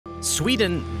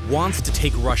Sweden wants to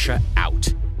take Russia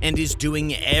out and is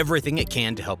doing everything it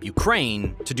can to help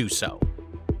Ukraine to do so.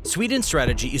 Sweden's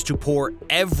strategy is to pour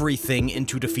everything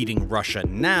into defeating Russia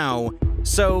now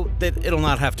so that it'll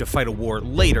not have to fight a war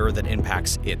later that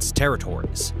impacts its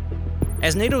territories.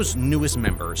 As NATO's newest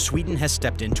member, Sweden has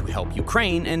stepped in to help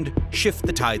Ukraine and shift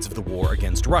the tides of the war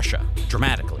against Russia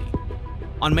dramatically.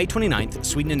 On May 29th,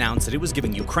 Sweden announced that it was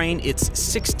giving Ukraine its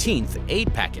 16th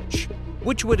aid package,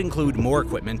 which would include more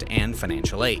equipment and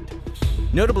financial aid.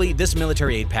 Notably, this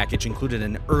military aid package included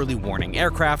an early warning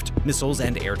aircraft, missiles,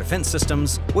 and air defense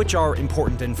systems, which are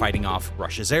important in fighting off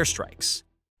Russia's airstrikes.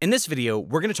 In this video,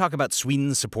 we're going to talk about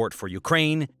Sweden's support for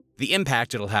Ukraine, the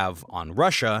impact it'll have on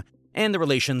Russia, and the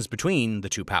relations between the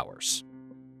two powers.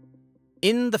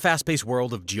 In the fast-paced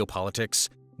world of geopolitics,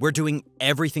 we're doing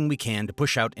everything we can to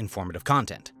push out informative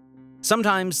content.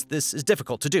 Sometimes this is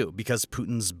difficult to do because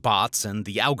Putin's bots and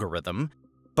the algorithm,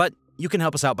 but you can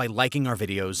help us out by liking our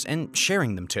videos and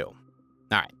sharing them too.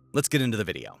 Alright, let's get into the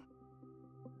video.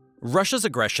 Russia's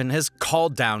aggression has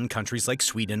called down countries like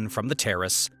Sweden from the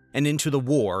terrace and into the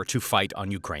war to fight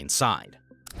on Ukraine's side.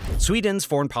 Sweden's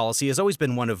foreign policy has always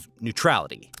been one of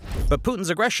neutrality, but Putin's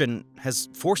aggression has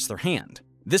forced their hand.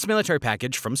 This military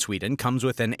package from Sweden comes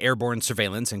with an airborne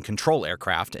surveillance and control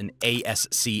aircraft, an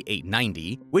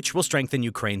ASC-890, which will strengthen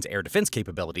Ukraine's air defense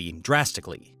capability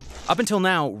drastically. Up until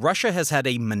now, Russia has had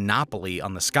a monopoly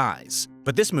on the skies,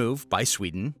 but this move by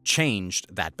Sweden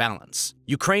changed that balance.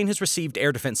 Ukraine has received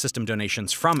air defense system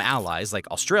donations from allies like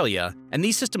Australia, and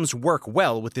these systems work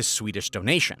well with this Swedish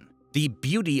donation. The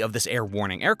beauty of this air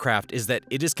warning aircraft is that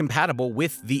it is compatible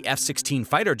with the F-16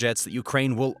 fighter jets that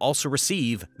Ukraine will also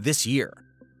receive this year.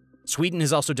 Sweden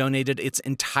has also donated its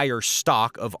entire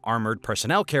stock of armored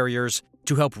personnel carriers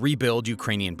to help rebuild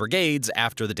Ukrainian brigades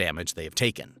after the damage they have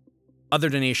taken. Other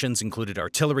donations included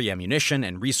artillery ammunition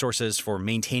and resources for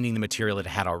maintaining the material it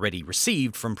had already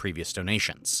received from previous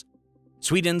donations.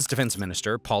 Sweden's defense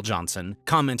minister, Paul Johnson,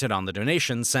 commented on the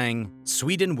donation, saying,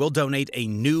 "Sweden will donate a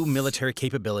new military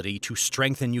capability to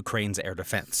strengthen Ukraine's air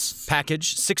defense.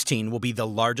 Package 16 will be the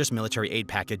largest military aid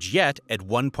package yet at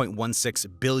 1.16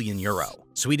 billion euro.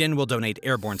 Sweden will donate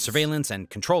airborne surveillance and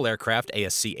control aircraft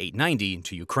ASC-890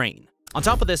 to Ukraine. On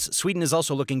top of this, Sweden is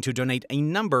also looking to donate a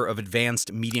number of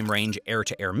advanced medium-range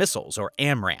air-to-air missiles, or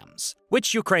AMRAAMs,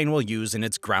 which Ukraine will use in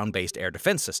its ground-based air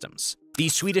defense systems. The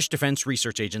Swedish Defense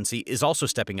Research Agency is also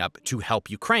stepping up to help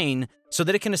Ukraine so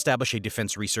that it can establish a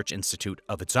defense research institute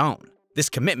of its own. This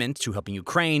commitment to helping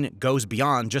Ukraine goes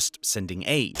beyond just sending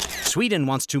aid. Sweden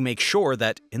wants to make sure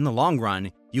that, in the long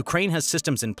run, Ukraine has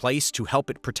systems in place to help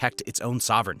it protect its own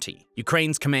sovereignty.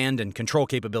 Ukraine's command and control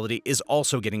capability is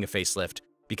also getting a facelift,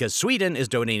 because Sweden is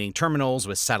donating terminals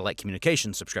with satellite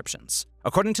communication subscriptions.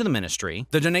 According to the ministry,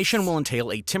 the donation will entail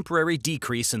a temporary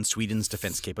decrease in Sweden's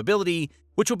defense capability,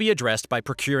 which will be addressed by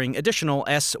procuring additional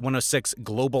S-106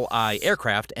 Global Eye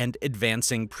aircraft and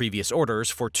advancing previous orders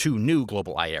for 2 new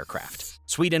Global Eye aircraft.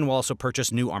 Sweden will also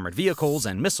purchase new armored vehicles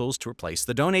and missiles to replace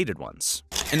the donated ones.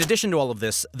 In addition to all of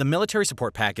this, the military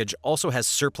support package also has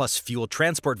surplus fuel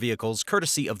transport vehicles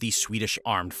courtesy of the Swedish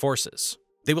Armed Forces.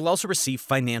 They will also receive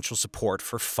financial support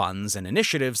for funds and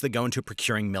initiatives that go into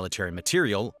procuring military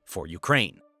material for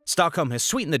Ukraine. Stockholm has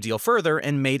sweetened the deal further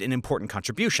and made an important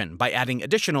contribution by adding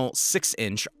additional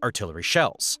 6-inch artillery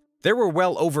shells. There were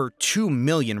well over 2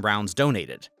 million rounds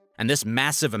donated, and this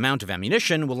massive amount of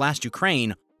ammunition will last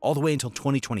Ukraine all the way until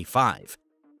 2025.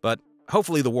 But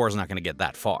hopefully the war is not going to get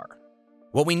that far.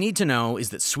 What we need to know is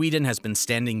that Sweden has been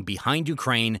standing behind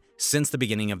Ukraine since the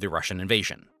beginning of the Russian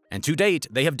invasion. And to date,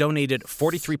 they have donated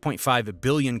 43.5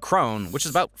 billion krone, which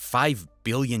is about $5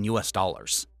 billion US.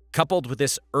 Coupled with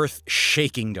this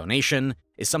earth-shaking donation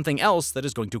is something else that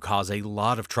is going to cause a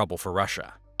lot of trouble for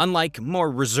Russia. Unlike more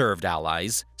reserved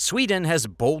allies, Sweden has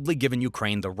boldly given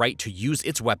Ukraine the right to use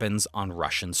its weapons on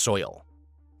Russian soil.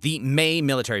 The May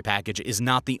military package is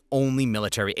not the only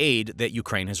military aid that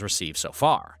Ukraine has received so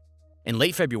far. In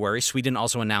late February, Sweden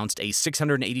also announced a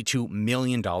 $682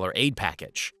 million aid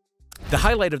package. The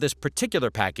highlight of this particular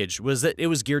package was that it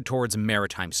was geared towards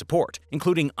maritime support,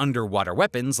 including underwater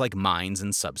weapons like mines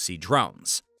and subsea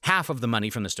drones. Half of the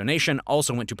money from this donation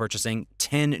also went to purchasing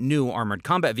 10 new armored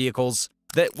combat vehicles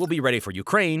that will be ready for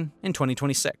Ukraine in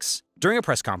 2026. During a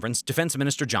press conference, Defense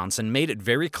Minister Johnson made it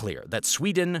very clear that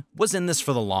Sweden was in this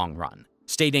for the long run,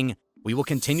 stating, "We will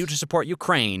continue to support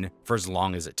Ukraine for as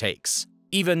long as it takes."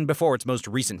 Even before its most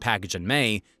recent package in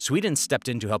May, Sweden stepped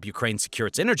in to help Ukraine secure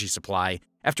its energy supply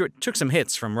after it took some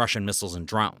hits from Russian missiles and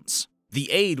drones.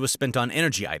 The aid was spent on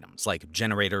energy items like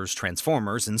generators,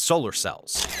 transformers, and solar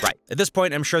cells. Right, at this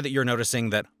point, I'm sure that you're noticing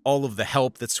that all of the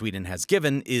help that Sweden has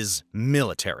given is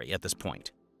military at this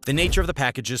point. The nature of the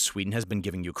packages Sweden has been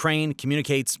giving Ukraine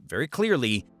communicates very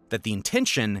clearly that the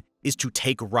intention is to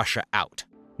take Russia out.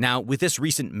 Now, with this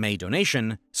recent May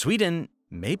donation, Sweden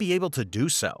may be able to do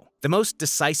so. The most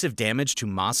decisive damage to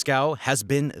Moscow has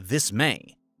been this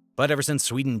May. But ever since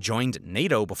Sweden joined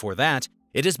NATO before that,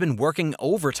 it has been working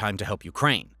overtime to help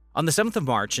Ukraine. On the 7th of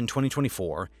March in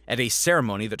 2024, at a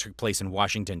ceremony that took place in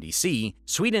Washington, D.C.,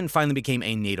 Sweden finally became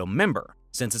a NATO member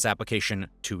since its application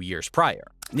 2 years prior.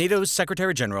 NATO's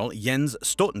Secretary General Jens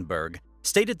Stoltenberg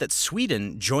stated that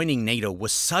Sweden joining NATO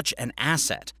was such an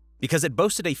asset because it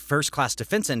boasted a first-class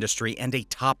defense industry and a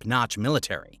top-notch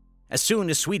military. As soon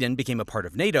as Sweden became a part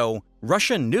of NATO,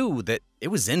 Russia knew that it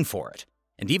was in for it.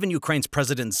 And even Ukraine's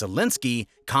President Zelensky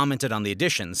commented on the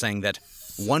addition, saying that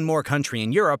one more country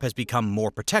in Europe has become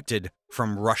more protected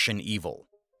from Russian evil.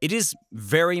 It is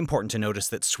very important to notice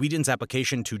that Sweden's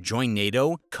application to join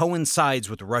NATO coincides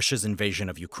with Russia's invasion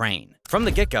of Ukraine. From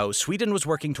the get-go, Sweden was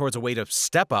working towards a way to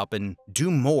step up and do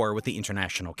more with the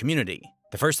international community.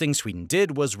 The first thing Sweden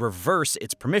did was reverse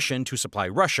its permission to supply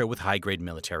Russia with high-grade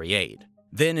military aid.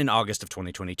 Then, in August of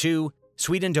 2022,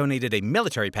 Sweden donated a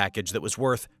military package that was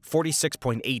worth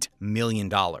 $46.8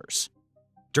 million.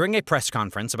 During a press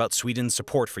conference about Sweden's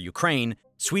support for Ukraine,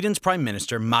 Sweden's Prime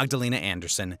Minister Magdalena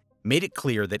Andersson made it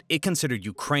clear that it considered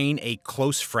Ukraine a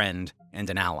close friend and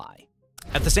an ally.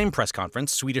 At the same press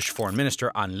conference, Swedish Foreign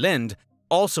Minister Ann Linde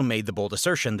also made the bold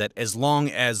assertion that as long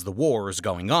as the war is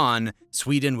going on,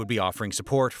 Sweden would be offering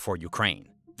support for Ukraine.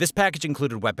 This package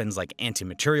included weapons like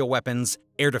anti-material weapons,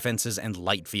 air defenses, and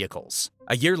light vehicles.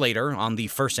 A year later, on the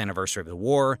first anniversary of the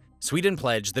war, Sweden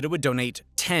pledged that it would donate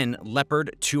 10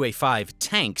 Leopard 2A5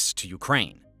 tanks to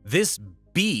Ukraine. This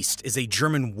beast is a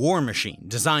German war machine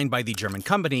designed by the German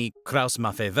company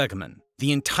Krauss-Maffei-Wegmann.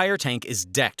 The entire tank is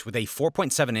decked with a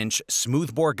 4.7-inch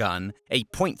smoothbore gun, a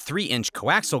 0.3-inch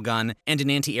coaxial gun, and an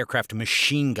anti-aircraft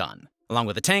machine gun. Along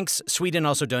with the tanks, Sweden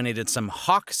also donated some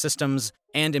Hawk systems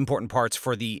and important parts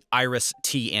for the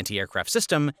Iris-T anti-aircraft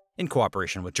system in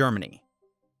cooperation with Germany.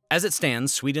 As it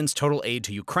stands, Sweden's total aid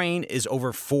to Ukraine is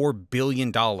over $4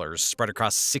 billion spread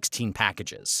across 16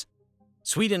 packages.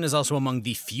 Sweden is also among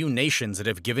the few nations that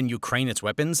have given Ukraine its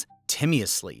weapons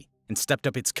timorously and stepped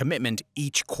up its commitment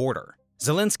each quarter.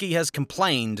 Zelensky has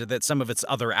complained that some of its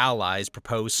other allies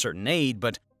proposed certain aid,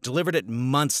 but delivered it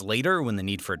months later when the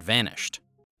need for it vanished.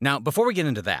 Now, before we get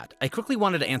into that, I quickly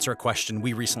wanted to answer a question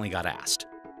we recently got asked.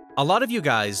 A lot of you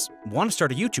guys want to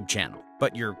start a YouTube channel,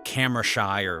 but you're camera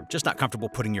shy or just not comfortable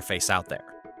putting your face out there.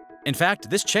 In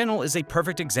fact, this channel is a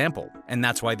perfect example, and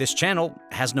that's why this channel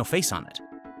has no face on it.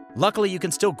 Luckily, you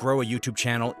can still grow a YouTube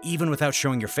channel even without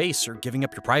showing your face or giving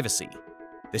up your privacy.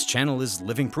 This channel is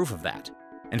living proof of that.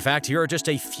 In fact, here are just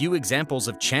a few examples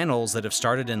of channels that have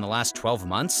started in the last 12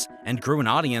 months and grew an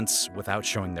audience without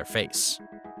showing their face.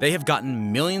 They have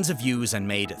gotten millions of views and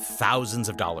made thousands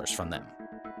of dollars from them.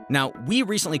 Now, we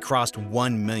recently crossed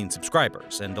 1 million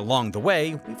subscribers, and along the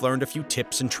way, we've learned a few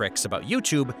tips and tricks about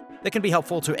YouTube that can be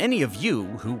helpful to any of you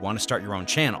who want to start your own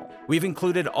channel. We've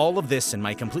included all of this in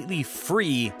my completely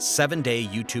free 7-day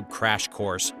YouTube crash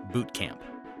course bootcamp.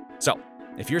 So,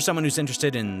 if you're someone who's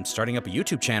interested in starting up a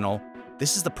YouTube channel,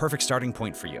 this is the perfect starting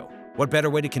point for you. What better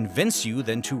way to convince you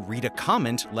than to read a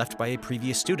comment left by a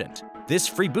previous student? This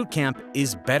free bootcamp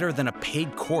is better than a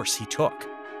paid course he took.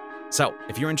 So,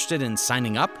 if you're interested in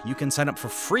signing up, you can sign up for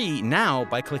free now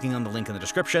by clicking on the link in the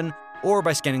description or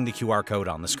by scanning the QR code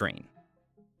on the screen.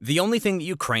 The only thing that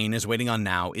Ukraine is waiting on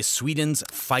now is Sweden's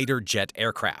fighter jet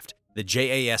aircraft, the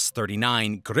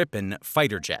JAS-39 Gripen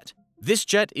fighter jet. This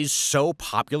jet is so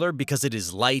popular because it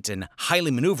is light and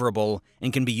highly maneuverable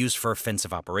and can be used for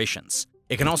offensive operations.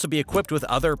 It can also be equipped with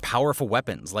other powerful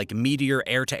weapons like Meteor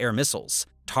air-to-air missiles,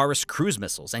 Taurus cruise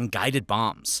missiles, and guided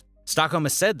bombs. Stockholm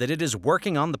has said that it is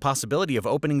working on the possibility of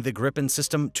opening the Gripen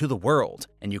system to the world,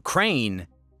 and Ukraine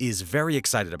is very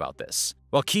excited about this.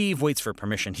 While Kyiv waits for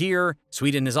permission here,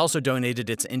 Sweden has also donated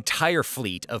its entire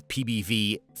fleet of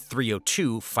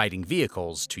PBV-302 fighting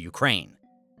vehicles to Ukraine.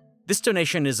 This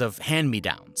donation is of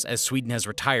hand-me-downs, as Sweden has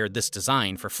retired this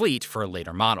design for fleet for a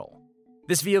later model.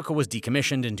 This vehicle was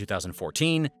decommissioned in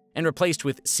 2014 and replaced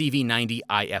with CV-90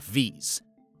 IFVs.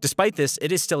 Despite this,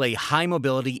 it is still a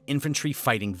high-mobility infantry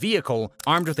fighting vehicle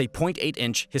armed with a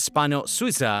 0.8-inch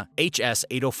Hispano-Suiza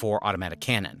HS-804 automatic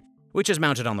cannon, which is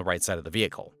mounted on the right side of the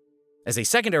vehicle. As a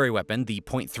secondary weapon, the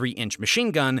 0.3-inch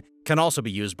machine gun can also be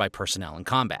used by personnel in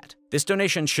combat. This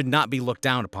donation should not be looked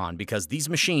down upon because these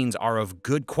machines are of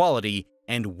good quality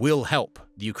and will help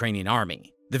the Ukrainian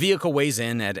army. The vehicle weighs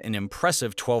in at an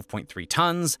impressive 12.3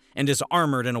 tons and is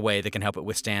armored in a way that can help it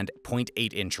withstand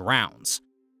 0.8-inch rounds.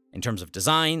 In terms of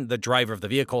design, the driver of the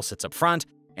vehicle sits up front,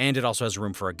 and it also has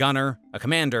room for a gunner, a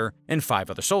commander, and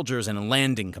 5 other soldiers in a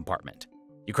landing compartment.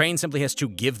 Ukraine simply has to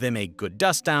give them a good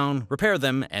dust down, repair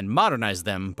them, and modernize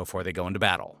them before they go into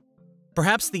battle.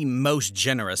 Perhaps the most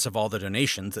generous of all the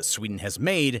donations that Sweden has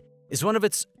made is one of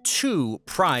its 2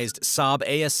 prized Saab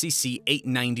ASCC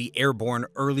 890 airborne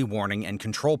early warning and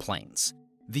control planes.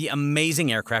 The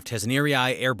amazing aircraft has an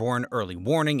ERI airborne early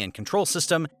warning and control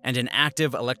system and an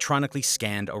active electronically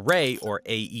scanned array, or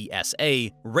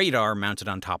AESA, radar mounted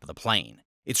on top of the plane.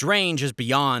 Its range is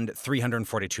beyond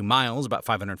 342 miles, about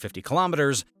 550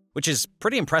 kilometers, which is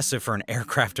pretty impressive for an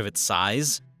aircraft of its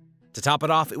size. To top it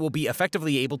off, it will be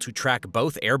effectively able to track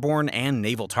both airborne and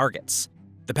naval targets.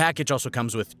 The package also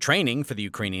comes with training for the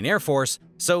Ukrainian Air Force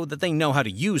so that they know how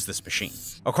to use this machine.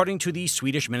 According to the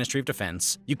Swedish Ministry of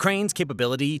Defense, Ukraine's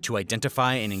capability to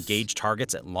identify and engage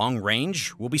targets at long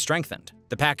range will be strengthened.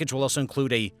 The package will also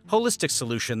include a holistic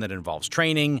solution that involves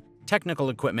training, technical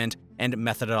equipment, and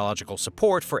methodological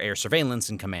support for air surveillance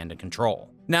and command and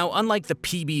control. Now, unlike the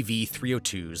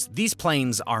PBV-302s, these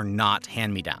planes are not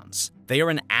hand-me-downs. They are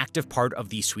an active part of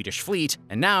the Swedish fleet,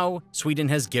 and now Sweden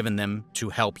has given them to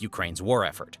help Ukraine's war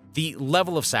effort. The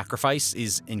level of sacrifice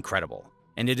is incredible,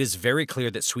 and it is very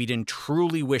clear that Sweden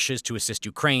truly wishes to assist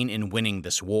Ukraine in winning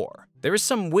this war. There is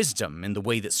some wisdom in the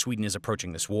way that Sweden is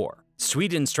approaching this war.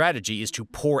 Sweden's strategy is to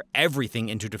pour everything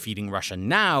into defeating Russia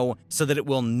now so that it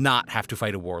will not have to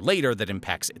fight a war later that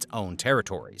impacts its own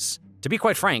territories. To be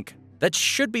quite frank, that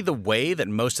should be the way that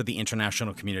most of the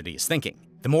international community is thinking.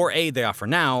 The more aid they offer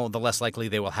now, the less likely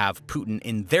they will have Putin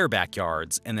in their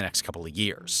backyards in the next couple of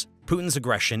years. Putin's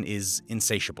aggression is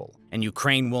insatiable, and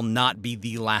Ukraine will not be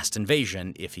the last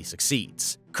invasion if he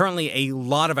succeeds. Currently, a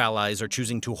lot of allies are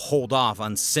choosing to hold off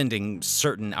on sending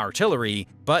certain artillery,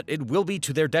 but it will be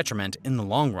to their detriment in the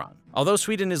long run. Although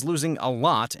Sweden is losing a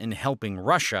lot in helping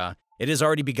Russia, it has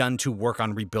already begun to work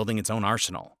on rebuilding its own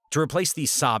arsenal. To replace the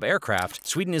Saab aircraft,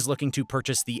 Sweden is looking to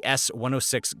purchase the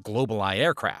S-106 GlobalEye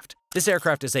aircraft. This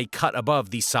aircraft is a cut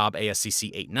above the Saab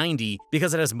ASCC 890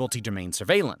 because it has multi-domain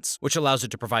surveillance, which allows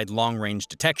it to provide long-range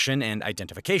detection and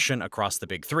identification across the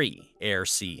big 3, air,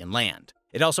 sea, and land.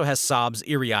 It also has Saab's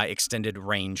ERI extended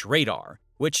range radar,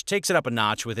 which takes it up a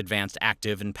notch with advanced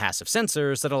active and passive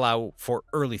sensors that allow for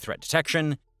early threat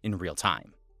detection in real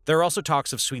time. There are also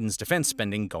talks of Sweden's defense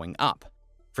spending going up.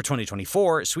 For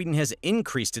 2024, Sweden has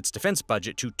increased its defense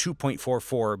budget to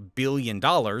 $2.44 billion,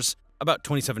 about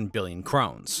 27 billion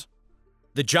krones.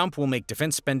 The jump will make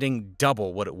defense spending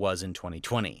double what it was in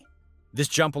 2020. This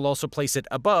jump will also place it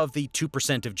above the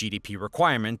 2% of GDP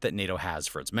requirement that NATO has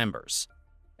for its members.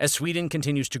 As Sweden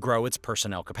continues to grow its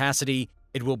personnel capacity,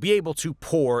 it will be able to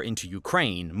pour into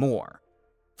Ukraine more.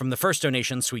 From the first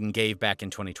donation Sweden gave back in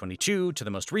 2022 to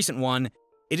the most recent one,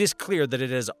 it is clear that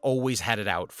it has always had it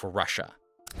out for Russia.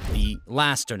 The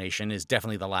last donation is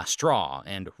definitely the last straw,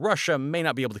 and Russia may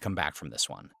not be able to come back from this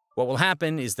one. What will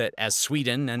happen is that as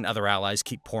Sweden and other allies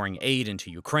keep pouring aid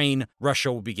into Ukraine, Russia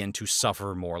will begin to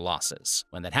suffer more losses.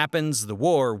 When that happens, the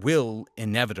war will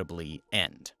inevitably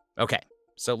end. Okay,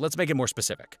 so let's make it more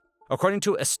specific. According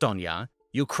to Estonia,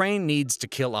 Ukraine needs to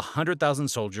kill 100,000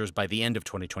 soldiers by the end of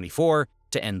 2024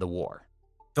 to end the war.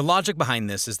 The logic behind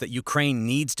this is that Ukraine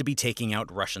needs to be taking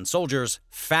out Russian soldiers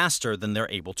faster than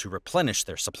they're able to replenish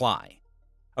their supply.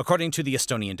 According to the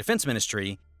Estonian Defense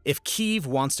Ministry, if Kyiv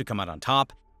wants to come out on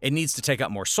top, it needs to take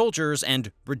out more soldiers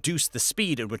and reduce the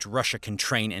speed at which Russia can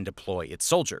train and deploy its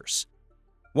soldiers.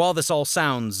 While this all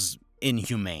sounds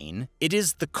inhumane, it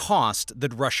is the cost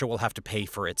that Russia will have to pay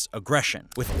for its aggression.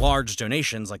 With large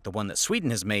donations like the one that Sweden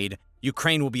has made,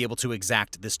 Ukraine will be able to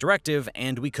exact this directive,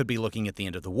 and we could be looking at the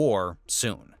end of the war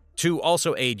soon. To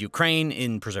also aid Ukraine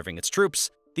in preserving its troops,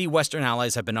 the Western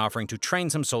allies have been offering to train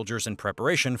some soldiers in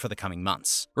preparation for the coming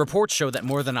months. Reports show that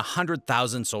more than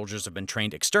 100,000 soldiers have been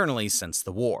trained externally since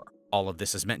the war. All of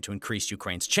this is meant to increase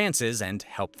Ukraine's chances and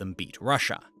help them beat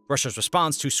Russia. Russia's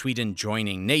response to Sweden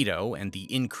joining NATO and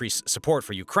the increased support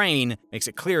for Ukraine makes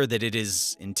it clear that it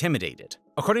is intimidated.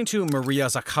 According to Maria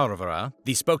Zakharova,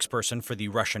 the spokesperson for the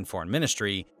Russian Foreign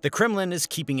Ministry, the Kremlin is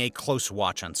keeping a close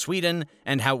watch on Sweden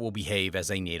and how it will behave as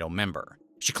a NATO member.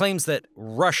 She claims that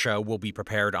Russia will be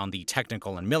prepared on the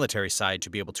technical and military side to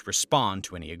be able to respond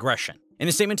to any aggression. In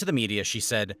a statement to the media, she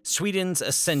said, Sweden's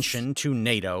ascension to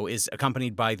NATO is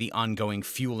accompanied by the ongoing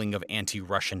fueling of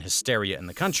anti-Russian hysteria in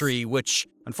the country, which,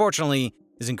 unfortunately,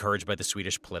 is encouraged by the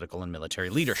Swedish political and military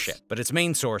leadership, but its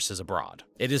main source is abroad.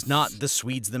 It is not the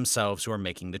Swedes themselves who are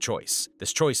making the choice.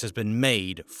 This choice has been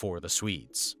made for the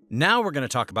Swedes. Now we're going to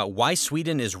talk about why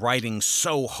Sweden is riding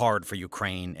so hard for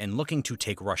Ukraine and looking to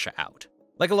take Russia out.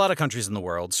 Like a lot of countries in the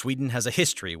world, Sweden has a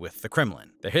history with the Kremlin.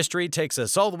 The history takes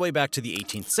us all the way back to the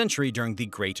 18th century during the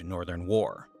Great Northern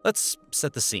War. Let's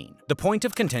set the scene. The point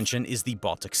of contention is the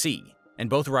Baltic Sea, and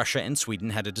both Russia and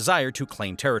Sweden had a desire to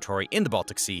claim territory in the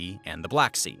Baltic Sea and the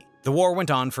Black Sea. The war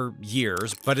went on for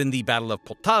years, but in the Battle of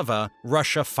Poltava,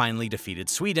 Russia finally defeated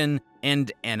Sweden,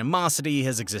 and animosity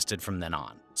has existed from then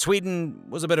on. Sweden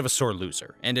was a bit of a sore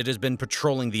loser, and it has been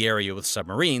patrolling the area with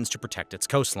submarines to protect its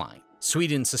coastline.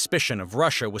 Sweden's suspicion of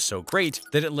Russia was so great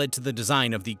that it led to the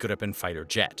design of the Gripen fighter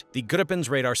jet. The Gripen's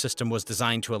radar system was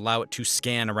designed to allow it to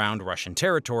scan around Russian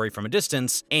territory from a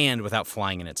distance and without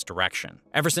flying in its direction.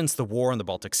 Ever since the war in the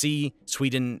Baltic Sea,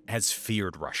 Sweden has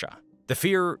feared Russia. The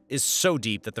fear is so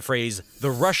deep that the phrase, "the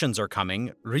Russians are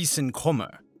coming, ryssen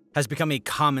kommer," has become a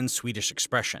common Swedish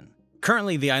expression.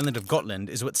 Currently, the island of Gotland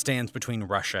is what stands between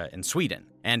Russia and Sweden,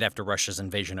 and after Russia's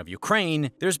invasion of Ukraine,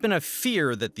 there's been a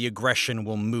fear that the aggression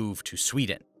will move to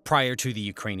Sweden. Prior to the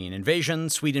Ukrainian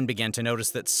invasion, Sweden began to notice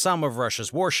that some of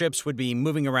Russia's warships would be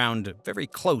moving around very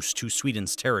close to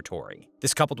Sweden's territory.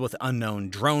 This, coupled with unknown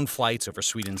drone flights over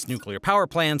Sweden's nuclear power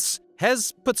plants,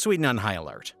 has put Sweden on high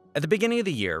alert. At the beginning of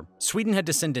the year, Sweden had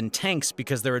to send in tanks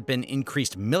because there had been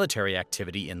increased military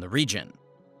activity in the region.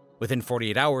 Within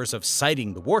 48 hours of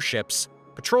sighting the warships,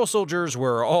 patrol soldiers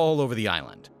were all over the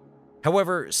island.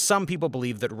 However, some people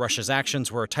believe that Russia's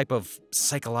actions were a type of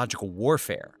psychological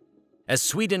warfare. As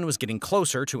Sweden was getting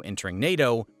closer to entering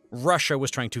NATO, Russia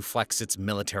was trying to flex its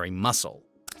military muscle.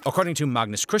 According to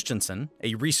Magnus Christensen,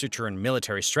 a researcher in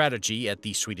military strategy at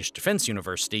the Swedish Defense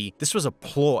University, this was a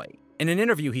ploy. In an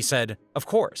interview, he said, "Of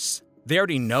course, they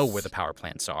already know where the power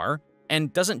plants are,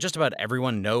 and doesn't just about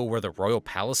everyone know where the royal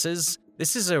palace is?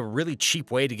 This is a really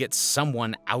cheap way to get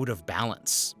someone out of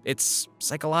balance. It's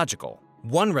psychological."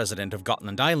 One resident of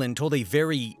Gotland Island told a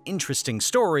very interesting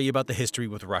story about the history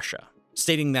with Russia,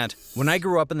 stating that, "When I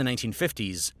grew up in the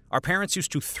 1950s, our parents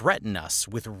used to threaten us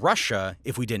with Russia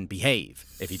if we didn't behave.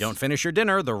 If you don't finish your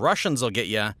dinner, the Russians will get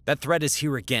you." That threat is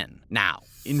here again, now,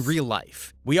 in real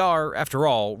life. We are, after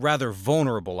all, rather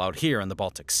vulnerable out here in the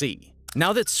Baltic Sea.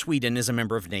 Now that Sweden is a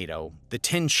member of NATO, the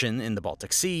tension in the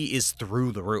Baltic Sea is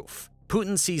through the roof.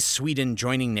 Putin sees Sweden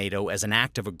joining NATO as an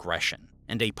act of aggression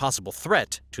and a possible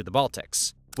threat to the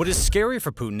Baltics. What is scary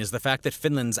for Putin is the fact that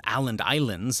Finland's Åland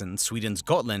Islands and Sweden's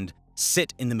Gotland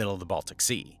sit in the middle of the Baltic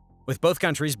Sea. With both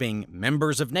countries being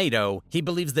members of NATO, he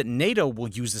believes that NATO will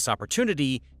use this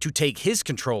opportunity to take his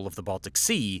control of the Baltic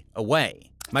Sea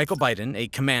away. Michael Biden, a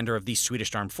commander of the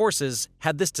Swedish Armed Forces,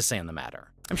 had this to say on the matter.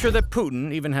 "I'm sure that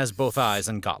Putin even has both eyes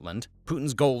on Gotland.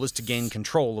 Putin's goal is to gain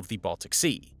control of the Baltic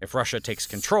Sea. If Russia takes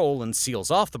control and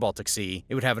seals off the Baltic Sea,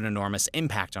 it would have an enormous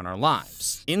impact on our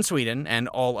lives, in Sweden and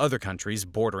all other countries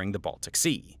bordering the Baltic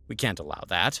Sea. We can't allow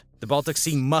that. The Baltic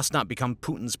Sea must not become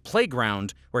Putin's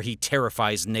playground where he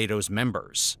terrifies NATO's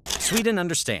members." Sweden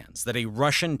understands that a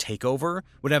Russian takeover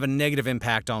would have a negative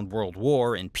impact on world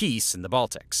war and peace in the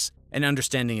Baltics. An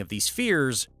understanding of these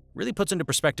fears really puts into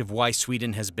perspective why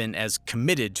Sweden has been as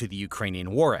committed to the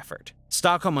Ukrainian war effort.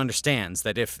 Stockholm understands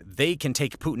that if they can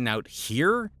take Putin out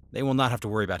here, they will not have to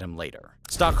worry about him later.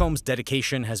 Stockholm's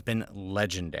dedication has been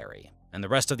legendary, and the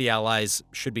rest of the allies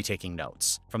should be taking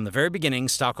notes. From the very beginning,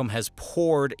 Stockholm has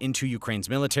poured into Ukraine's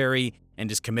military and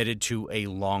is committed to a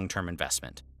long-term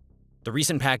investment. The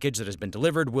recent package that has been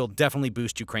delivered will definitely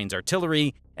boost Ukraine's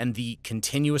artillery, and the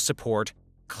continuous support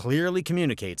clearly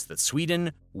communicates that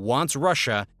Sweden wants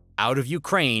Russia out of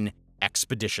Ukraine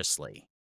expeditiously.